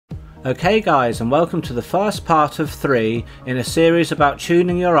Okay guys, and welcome to the first part of 3 in a series about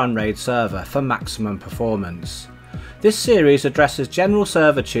tuning your unRAID server for maximum performance. This series addresses general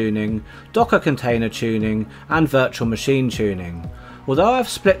server tuning, Docker container tuning and virtual machine tuning. Although I've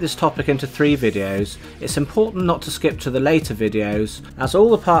split this topic into 3 videos, it's important not to skip to the later videos, as all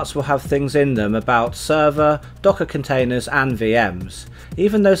the parts will have things in them about server, Docker containers and VMs,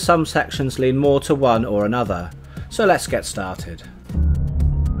 even though some sections lean more to one or another. So let's get started.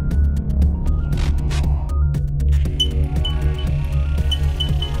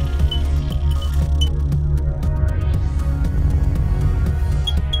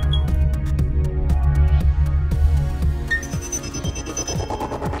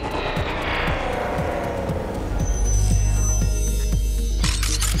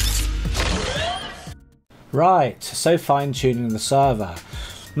 Right, so fine-tuning the server.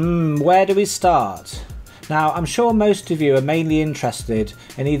 Where do we start? Now, I'm sure most of you are mainly interested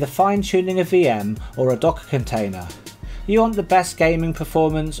in either fine-tuning a VM or a Docker container. You want the best gaming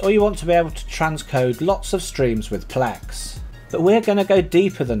performance, or you want to be able to transcode lots of streams with Plex. But we're going to go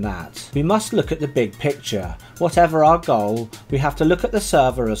deeper than that. We must look at the big picture. Whatever our goal, we have to look at the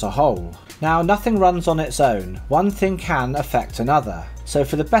server as a whole. Now, nothing runs on its own. One thing can affect another. So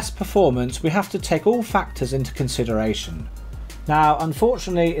for the best performance, we have to take all factors into consideration. Now,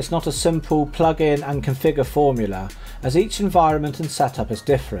 unfortunately, it's not a simple plug in and configure formula, as each environment and setup is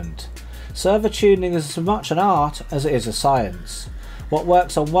different. Server tuning is as much an art as it is a science. What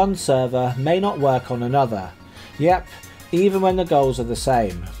works on one server may not work on another. Yep, even when the goals are the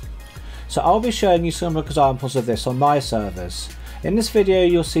same. So I'll be showing you some examples of this on my servers. In this video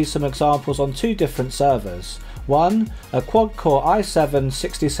you'll see some examples on 2 different servers. One, a quad-core i7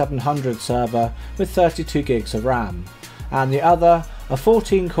 6700 server with 32 gigs of RAM, and the other, a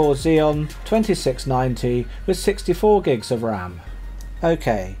 14-core Xeon 2690 with 64 gigs of RAM.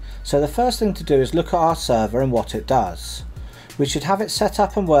 Okay, so the first thing to do is look at our server and what it does. We should have it set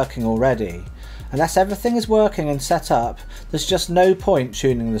up and working already. Unless everything is working and set up, there's just no point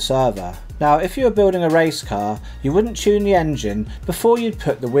tuning the server. Now, if you were building a race car, you wouldn't tune the engine before you'd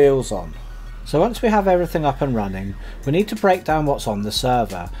put the wheels on. So once we have everything up and running, we need to break down what's on the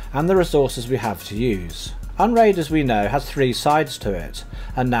server and the resources we have to use. unRAID, as we know, has 3 sides to it: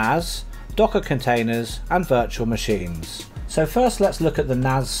 a NAS, Docker containers and virtual machines. So first let's look at the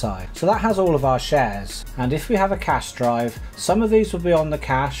NAS side. So that has all of our shares, and if we have a cache drive, some of these will be on the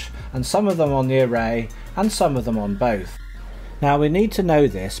cache and some of them on the array and some of them on both. Now we need to know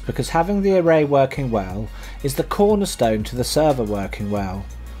this because having the array working well is the cornerstone to the server working well.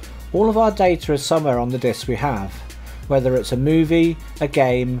 All of our data is somewhere on the disk we have, whether it's a movie, a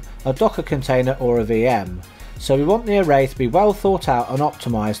game, a Docker container or a VM, so we want the array to be well thought out and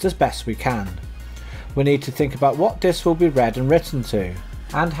optimised as best we can. We need to think about what disk will be read and written to,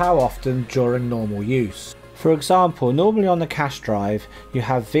 and how often during normal use. For example, normally on the cache drive you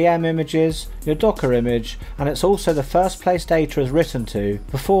have VM images, your Docker image, and it's also the first place data is written to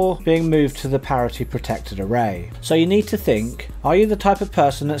before being moved to the parity protected array. So you need to think, are you the type of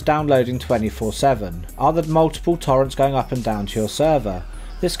person that's downloading 24/7? Are there multiple torrents going up and down to your server?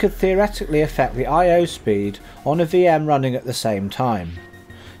 This could theoretically affect the I/O speed on a VM running at the same time.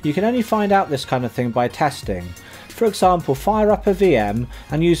 You can only find out this kind of thing by testing. For example, fire up a VM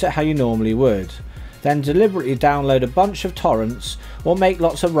and use it how you normally would. Then deliberately download a bunch of torrents or make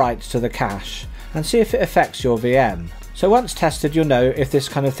lots of writes to the cache and see if it affects your VM. So once tested, you'll know if this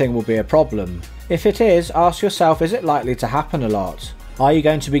kind of thing will be a problem. If it is, ask yourself, is it likely to happen a lot? Are you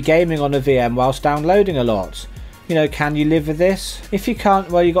going to be gaming on a VM whilst downloading a lot? You know, can you live with this? If you can't,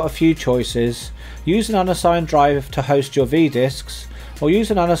 well, you've got a few choices. Use an unassigned drive to host your VDisks, or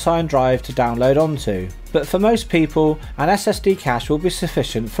use an unassigned drive to download onto. But for most people, an SSD cache will be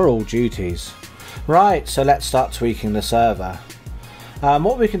sufficient for all duties. Right, so let's start tweaking the server.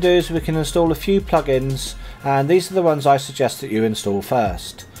 What we can do is we can install a few plugins, and these are the ones I suggest that you install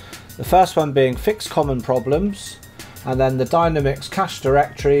first. The first one being Fix Common Problems, and then the Dynamics Cache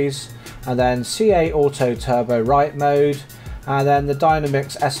Directories, and then CA Auto Turbo Write Mode, and then the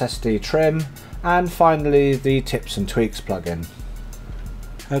Dynamics SSD Trim, and finally the Tips and Tweaks plugin.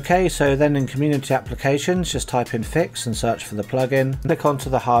 Okay, so then in Community Applications, just type in Fix and search for the plugin. Click onto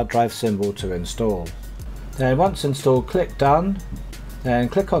the hard drive symbol to install. Then once installed, click Done. Then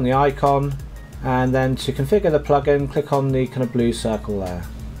click on the icon, and then to configure the plugin, click on the kind of blue circle there.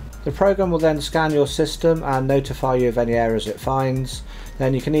 The program will then scan your system and notify you of any errors it finds.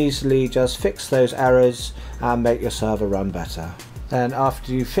 Then you can easily just fix those errors and make your server run better. Then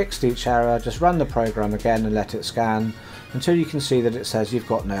after you've fixed each error, just run the program again and let it scan until you can see that it says you've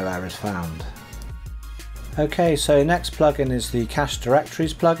got no errors found. Okay, so next plugin is the Cache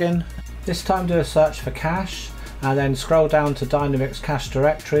Directories plugin. This time do a search for cache and then scroll down to Dynamics Cache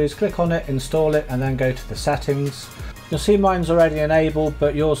Directories, click on it, install it, and then go to the settings. You'll see mine's already enabled,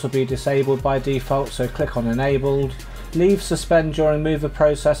 but yours will be disabled by default, so click on enabled. Leave suspend during mover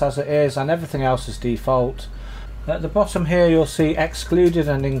process as it is, and everything else is default. At the bottom here you'll see excluded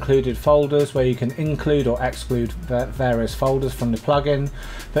and included folders, where you can include or exclude various folders from the plugin.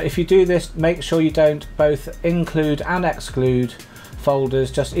 But if you do this, make sure you don't both include and exclude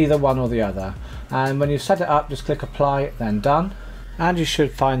folders, just either one or the other. And when you've set it up, just click apply, then done. And you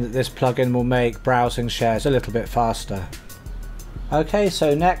should find that this plugin will make browsing shares a little bit faster. Okay,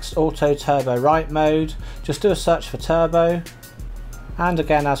 so next, auto turbo write mode. Just do a search for turbo. And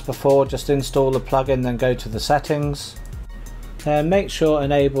again, as before, just install the plugin, then go to the settings. Then make sure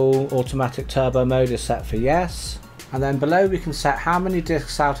enable automatic turbo mode is set for yes. And then below we can set how many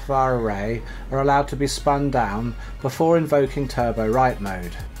disks out of our array are allowed to be spun down before invoking turbo write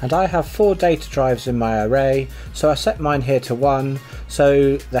mode. And I have 4 data drives in my array, so I set mine here to 1,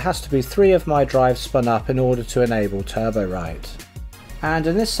 so there has to be 3 of my drives spun up in order to enable turbo write. And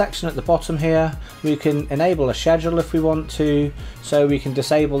in this section at the bottom here, we can enable a schedule if we want to, so we can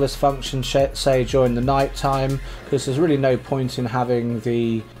disable this function say during the night time, because there's really no point in having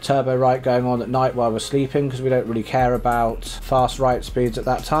the turbo write going on at night while we're sleeping, because we don't really care about fast write speeds at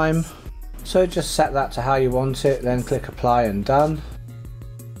that time. So just set that to how you want it, then click apply and done.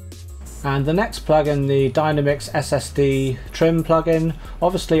 And the next plugin, the Dynamics SSD trim plugin,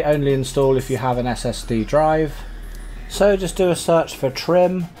 obviously only install if you have an SSD drive. So just do a search for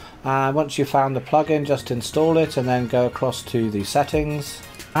trim, and once you've found the plugin, just install it and then go across to the settings.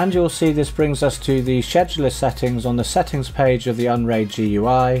 And you'll see this brings us to the scheduler settings on the settings page of the unRAID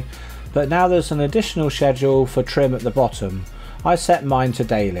GUI, but now there's an additional schedule for trim at the bottom. I set mine to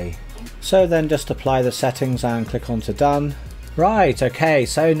daily. So then just apply the settings and click on to done. Right, okay,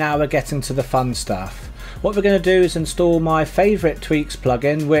 so now we're getting to the fun stuff. What we're going to do is install my favourite tweaks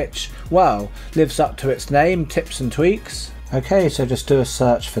plugin, which, well, lives up to its name, Tips and Tweaks. Okay, so just do a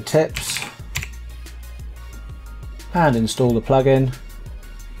search for tips and install the plugin.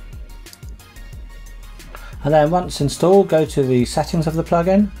 And then once installed, go to the settings of the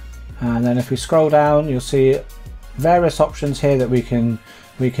plugin, and then if we scroll down, you'll see various options here that we can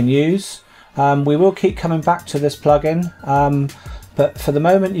use. We will keep coming back to this plugin. But for the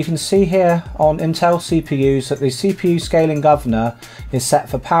moment, you can see here on Intel CPUs that the CPU scaling governor is set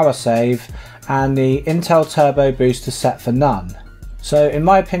for power save and the Intel Turbo Boost is set for none. So in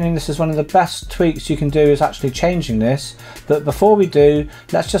my opinion, this is one of the best tweaks you can do, is actually changing this. But before we do,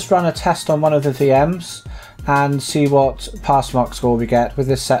 let's just run a test on one of the VMs and see what pass mark score we get with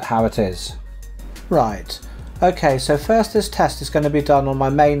this set how it is. Right. Okay, so first this test is going to be done on my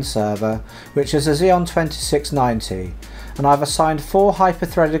main server, which is a Xeon 2690. And I've assigned 4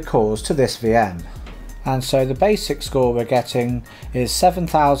 hyper-threaded cores to this VM. And so the basic score we're getting is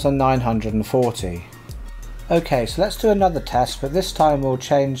 7,940. Okay, so let's do another test, but this time we'll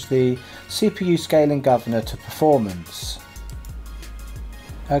change the CPU scaling governor to performance.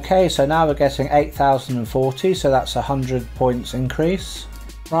 Okay, so now we're getting 8,040, so that's 100 points increase.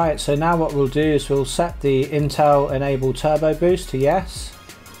 Right, so now what we'll do is we'll set the Intel Enable Turbo Boost to yes.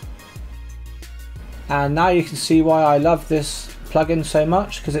 And now you can see why I love this plugin so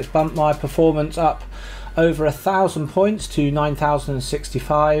much, because it's bumped my performance up over 1,000 points to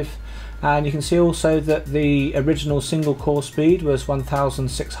 9,065. And you can see also that the original single core speed was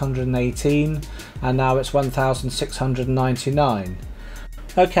 1,618 and now it's 1,699.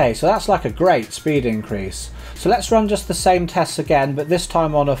 Okay, so that's like a great speed increase. So let's run just the same tests again, but this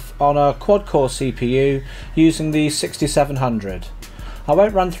time on a quad core CPU using the 6700. I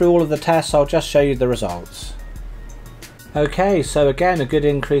won't run through all of the tests, I'll just show you the results. Okay, so again a good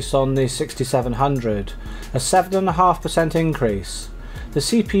increase on the 6700, a 7.5% increase. The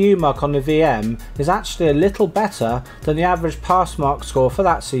CPU mark on the VM is actually a little better than the average pass mark score for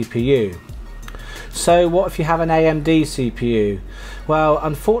that CPU. So what if you have an AMD CPU? Well,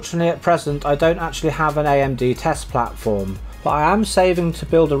 unfortunately at present I don't actually have an AMD test platform, but I am saving to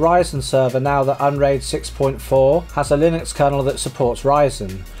build a Ryzen server now that unRAID 6.4 has a Linux kernel that supports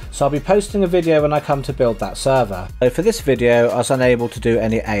Ryzen. So I'll be posting a video when I come to build that server. So for this video I was unable to do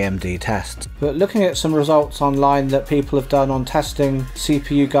any AMD tests. But looking at some results online that people have done on testing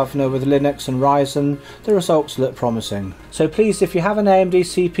CPU governor with Linux and Ryzen, the results look promising. So please, if you have an AMD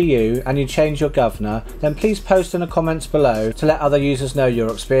CPU and you change your governor, then please post in the comments below to let other users know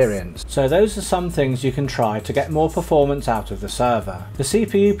your experience. So those are some things you can try to get more performance out of the server. The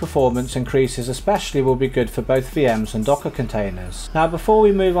CPU performance increases especially will be good for both VMs and Docker containers. Now before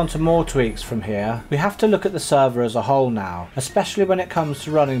we move on on to more tweaks from here, we have to look at the server as a whole now, especially when it comes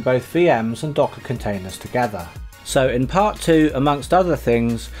to running both VMs and Docker containers together. So in part 2, amongst other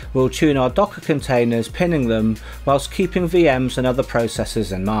things, we'll tune our Docker containers, pinning them, whilst keeping VMs and other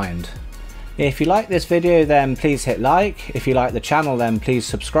processes in mind. If you like this video then please hit like, if you like the channel then please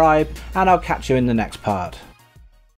subscribe, and I'll catch you in the next part.